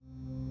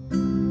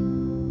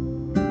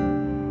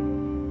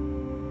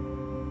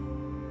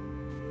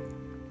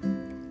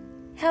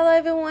Hello,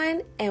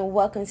 everyone, and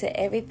welcome to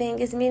Everything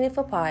is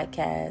Meaningful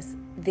podcast.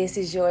 This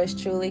is yours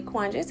truly,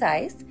 Quandra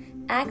Tice,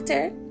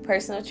 actor,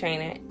 personal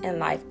trainer, and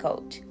life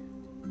coach.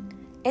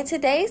 In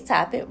today's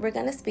topic, we're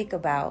going to speak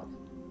about,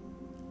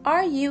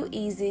 are you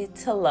easy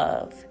to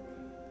love?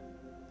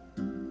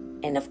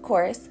 And of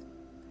course,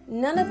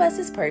 none of us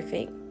is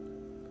perfect,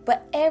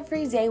 but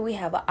every day we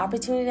have an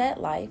opportunity at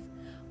life,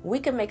 we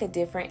can make a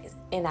difference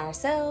in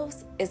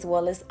ourselves as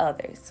well as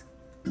others.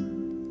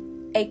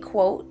 A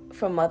quote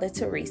from Mother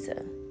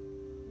Teresa.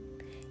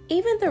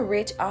 Even the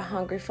rich are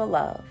hungry for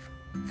love,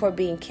 for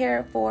being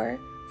cared for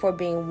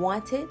being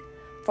wanted,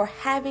 for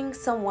having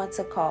someone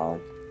to call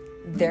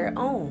their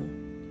own.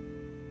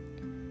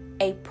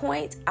 A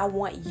point I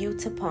want you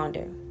to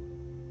ponder.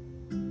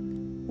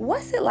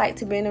 What's it like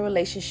to be in a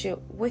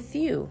relationship with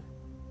you?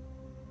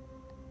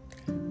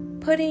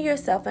 Putting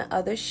yourself in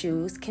others'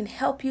 shoes can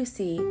help you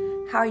see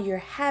how your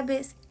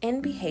habits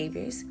and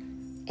behaviors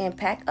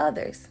impact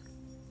others.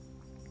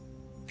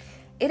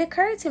 It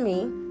occurred to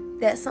me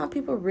that some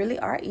people really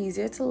are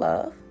easier to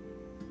love,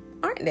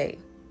 aren't they?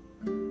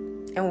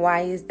 And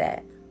why is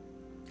that?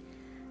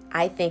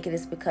 I think it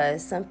is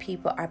because some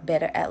people are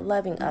better at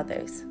loving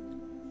others.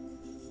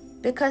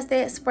 Because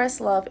they express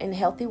love in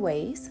healthy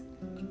ways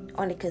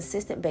on a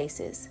consistent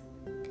basis.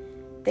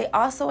 They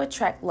also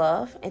attract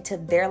love into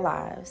their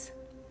lives.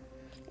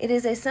 It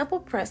is a simple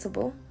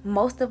principle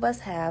most of us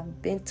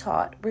have been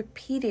taught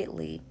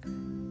repeatedly.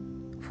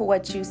 For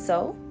what you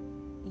sow,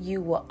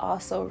 you will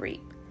also reap.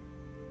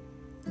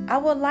 I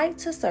would like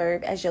to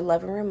serve as your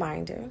loving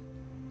reminder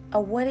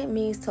of what it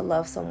means to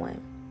love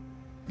someone.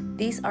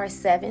 These are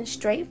 7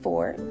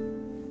 straightforward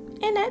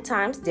and at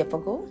times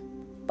difficult,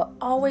 but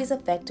always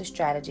effective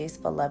strategies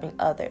for loving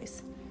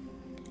others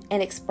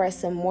and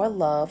expressing more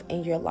love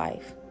in your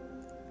life.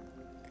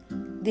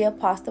 The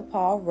Apostle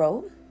Paul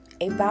wrote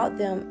about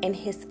them in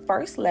his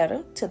first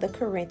letter to the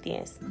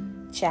Corinthians,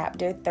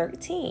 chapter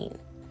 13.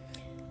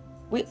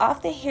 We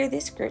often hear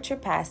this scripture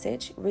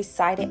passage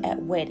recited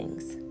at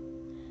weddings.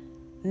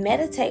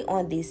 Meditate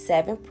on these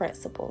 7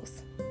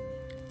 principles.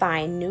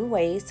 Find new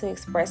ways to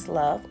express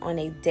love on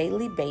a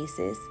daily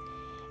basis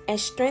and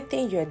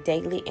strengthen your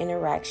daily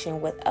interaction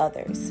with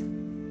others.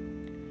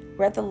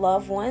 Whether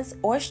loved ones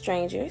or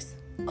strangers,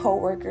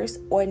 co-workers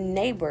or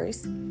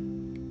neighbors,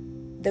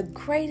 the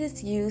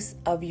greatest use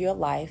of your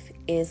life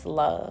is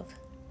love.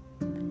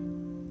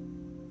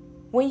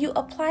 When you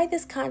apply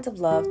this kind of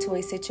love to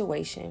a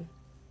situation,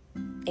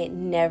 it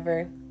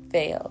never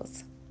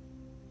fails.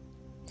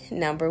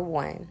 Number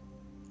 1.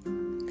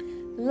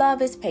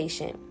 Love is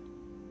patient.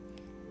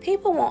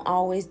 People won't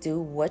always do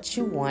what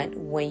you want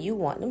when you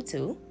want them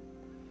to.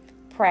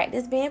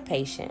 Practice being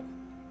patient.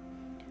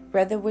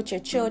 Whether with your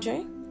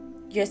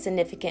children, your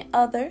significant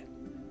other,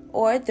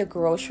 or the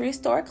grocery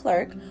store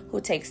clerk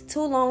who takes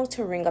too long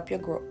to ring up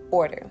your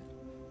order.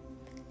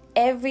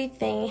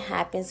 Everything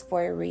happens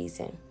for a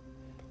reason,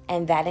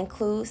 and that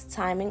includes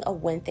timing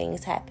of when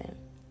things happen.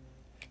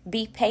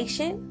 Be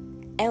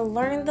patient and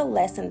learn the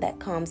lesson that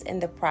comes in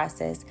the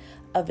process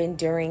of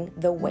enduring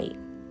the wait.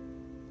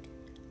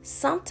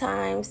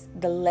 Sometimes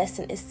the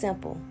lesson is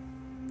simple.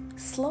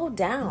 Slow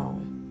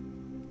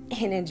down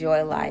and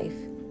enjoy life.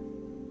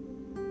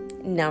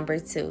 Number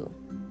 2,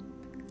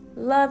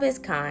 love is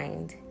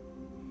kind.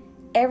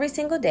 Every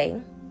single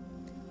day,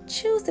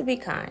 choose to be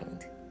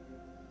kind.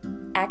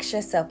 Ask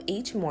yourself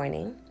each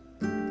morning,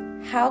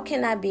 how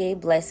can I be a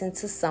blessing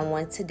to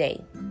someone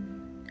today?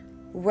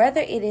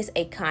 Whether it is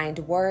a kind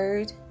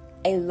word,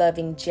 a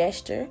loving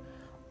gesture,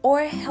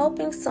 or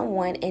helping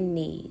someone in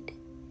need.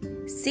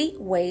 Seek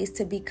ways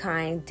to be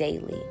kind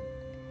daily.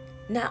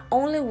 Not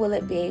only will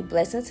it be a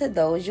blessing to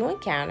those you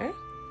encounter,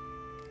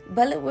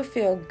 but it will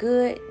feel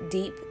good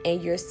deep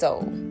in your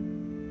soul.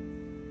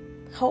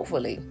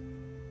 Hopefully.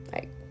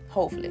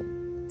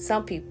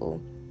 Some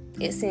people,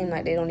 it seems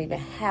like they don't even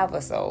have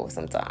a soul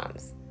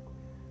sometimes.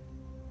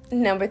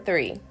 Number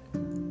 3,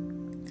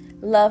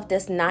 love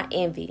does not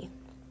envy.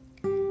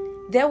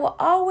 There will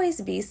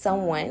always be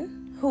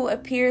someone who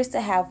appears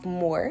to have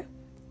more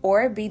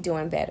or be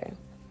doing better.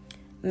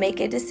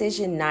 Make a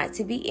decision not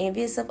to be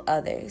envious of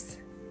others,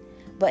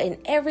 but in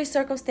every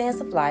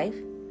circumstance of life,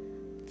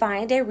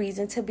 find a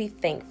reason to be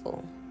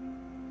thankful.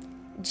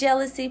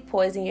 Jealousy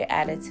poisons your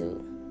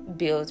attitude,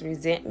 builds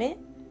resentment,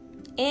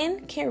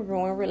 and can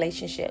ruin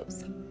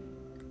relationships.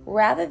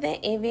 Rather than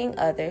envying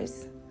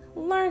others,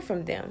 learn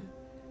from them,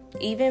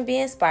 even be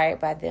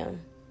inspired by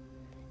them,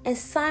 and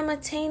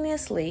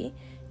simultaneously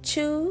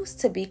choose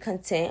to be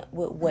content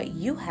with what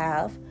you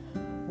have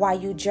while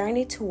you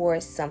journey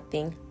towards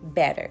something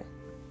better.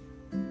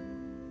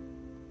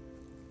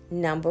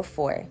 Number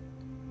 4,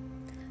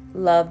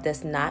 love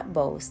does not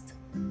boast.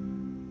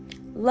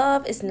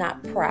 Love is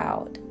not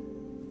proud.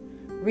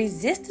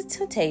 Resist the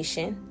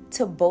temptation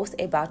to boast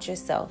about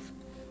yourself,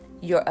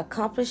 your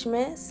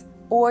accomplishments,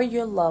 or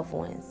your loved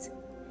ones.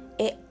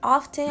 It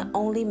often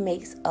only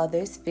makes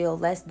others feel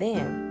less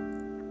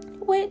than,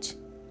 which,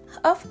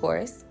 of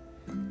course,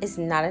 is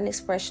not an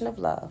expression of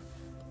love.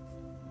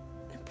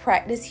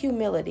 Practice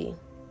humility.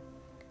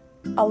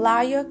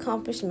 Allow your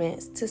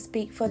accomplishments to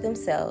speak for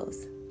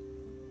themselves.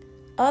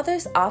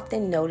 Others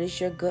often notice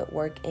your good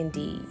work and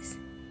deeds,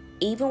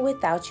 even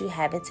without you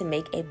having to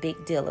make a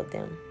big deal of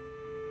them.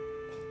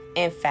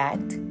 In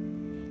fact,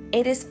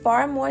 it is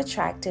far more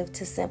attractive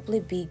to simply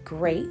be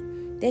great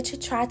than to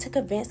try to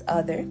convince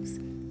others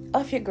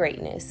of your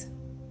greatness.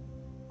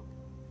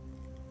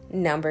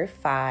 Number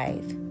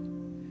 5,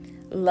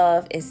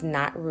 love is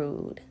not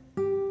rude.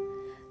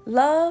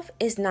 Love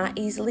is not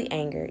easily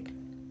angered.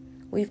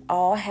 We've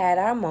all had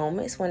our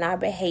moments when our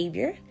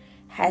behavior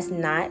has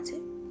not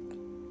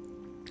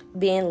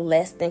been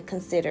less than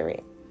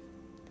considerate.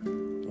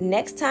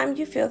 Next time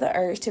you feel the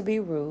urge to be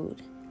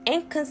rude,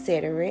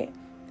 inconsiderate,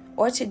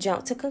 or to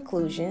jump to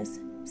conclusions,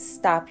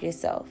 stop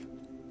yourself.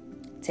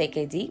 Take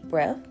a deep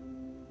breath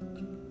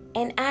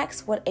and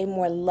ask what a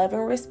more loving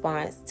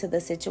response to the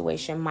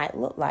situation might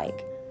look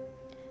like.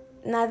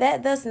 Now,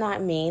 that does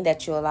not mean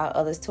that you allow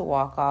others to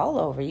walk all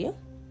over you.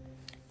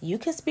 You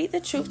can speak the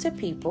truth to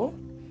people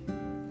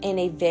in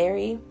a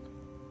very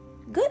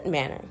good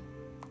manner,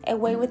 a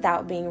way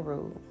without being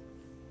rude.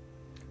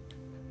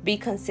 Be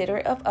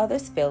considerate of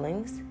others'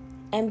 feelings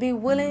and be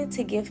willing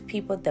to give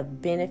people the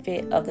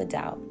benefit of the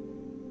doubt.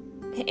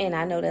 And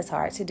I know that's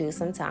hard to do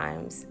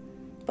sometimes,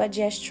 but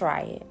just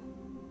try it.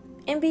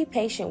 And be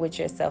patient with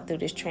yourself through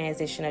this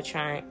transition of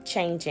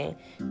changing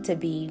to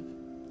be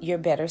your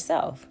better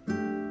self.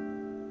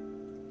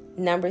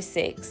 Number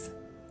 6,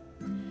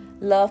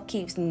 love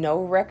keeps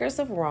no records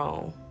of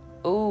wrong.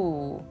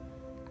 Ooh,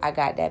 I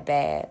got that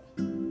bad.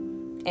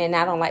 And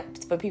I don't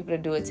like for people to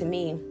do it to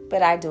me,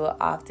 but I do it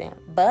often.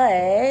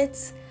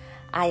 But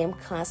I am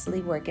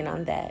constantly working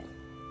on that.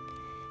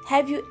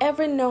 Have you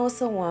ever known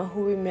someone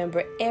who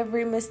remembered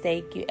every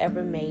mistake you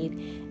ever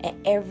made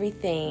and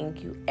everything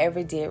you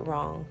ever did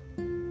wrong?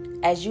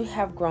 As you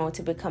have grown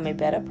to become a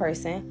better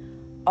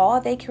person, all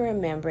they can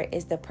remember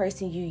is the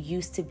person you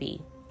used to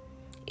be.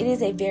 It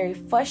is a very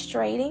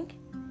frustrating,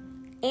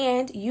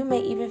 and you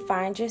may even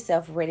find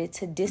yourself ready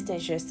to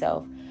distance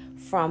yourself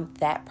from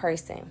that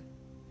person.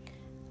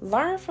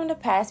 Learn from the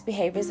past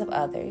behaviors of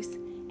others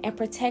and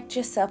protect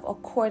yourself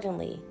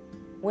accordingly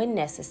when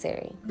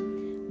necessary.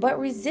 But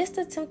resist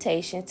the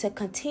temptation to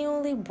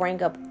continually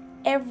bring up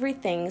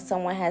everything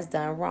someone has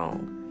done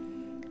wrong.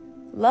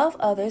 Love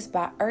others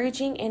by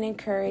urging and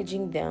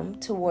encouraging them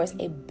towards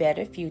a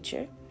better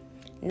future,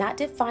 not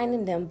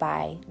defining them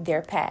by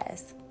their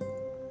past.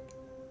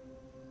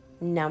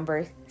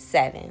 Number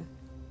 7,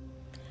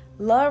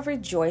 love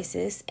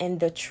rejoices in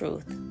the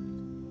truth.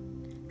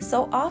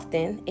 So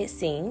often, it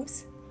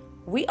seems,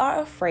 we are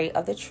afraid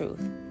of the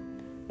truth.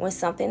 When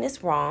something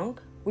is wrong,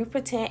 we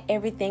pretend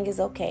everything is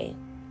okay.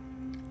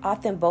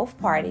 Often both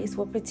parties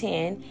will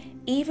pretend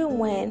even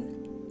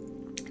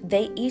when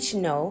they each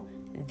know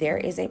there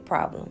is a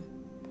problem.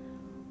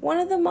 One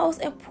of the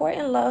most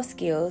important love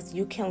skills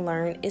you can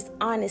learn is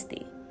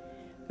honesty.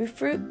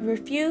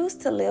 Refuse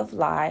to live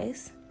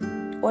lies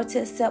or to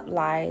accept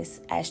lies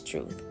as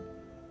truth.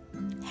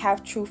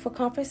 Have truthful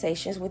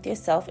conversations with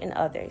yourself and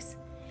others.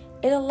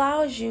 It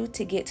allows you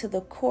to get to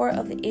the core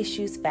of the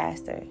issues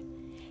faster.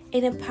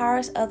 It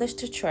empowers others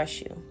to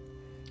trust you.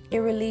 It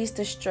relieves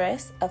the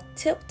stress of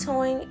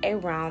tiptoeing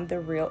around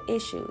the real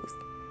issues.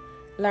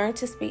 Learn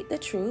to speak the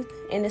truth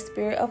in the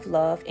spirit of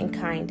love and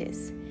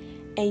kindness,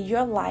 and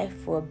your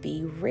life will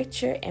be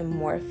richer and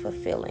more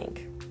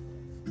fulfilling.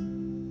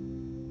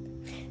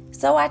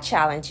 So I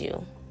challenge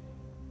you.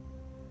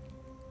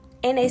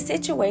 In a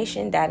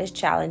situation that is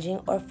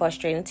challenging or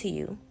frustrating to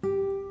you,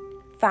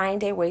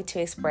 find a way to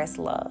express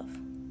love.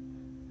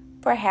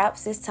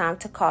 Perhaps it's time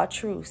to call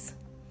truce.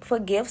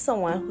 Forgive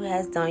someone who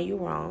has done you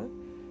wrong.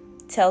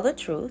 Tell the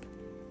truth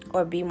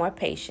or be more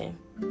patient.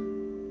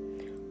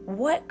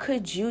 What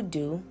could you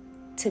do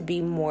to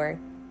be more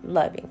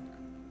loving?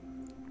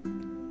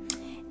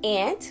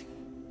 And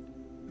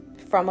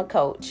from a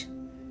coach,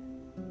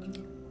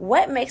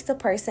 what makes the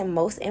person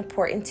most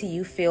important to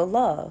you feel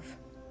love?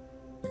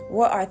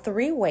 What are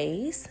 3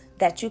 ways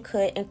that you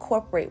could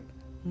incorporate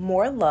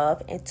more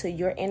love into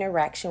your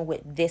interaction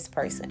with this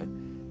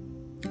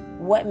person?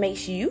 What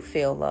makes you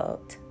feel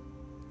loved?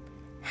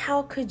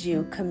 How could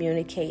you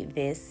communicate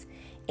this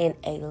in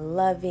a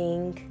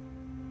loving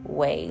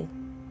way?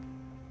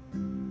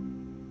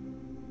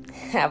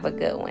 Have a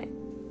good one.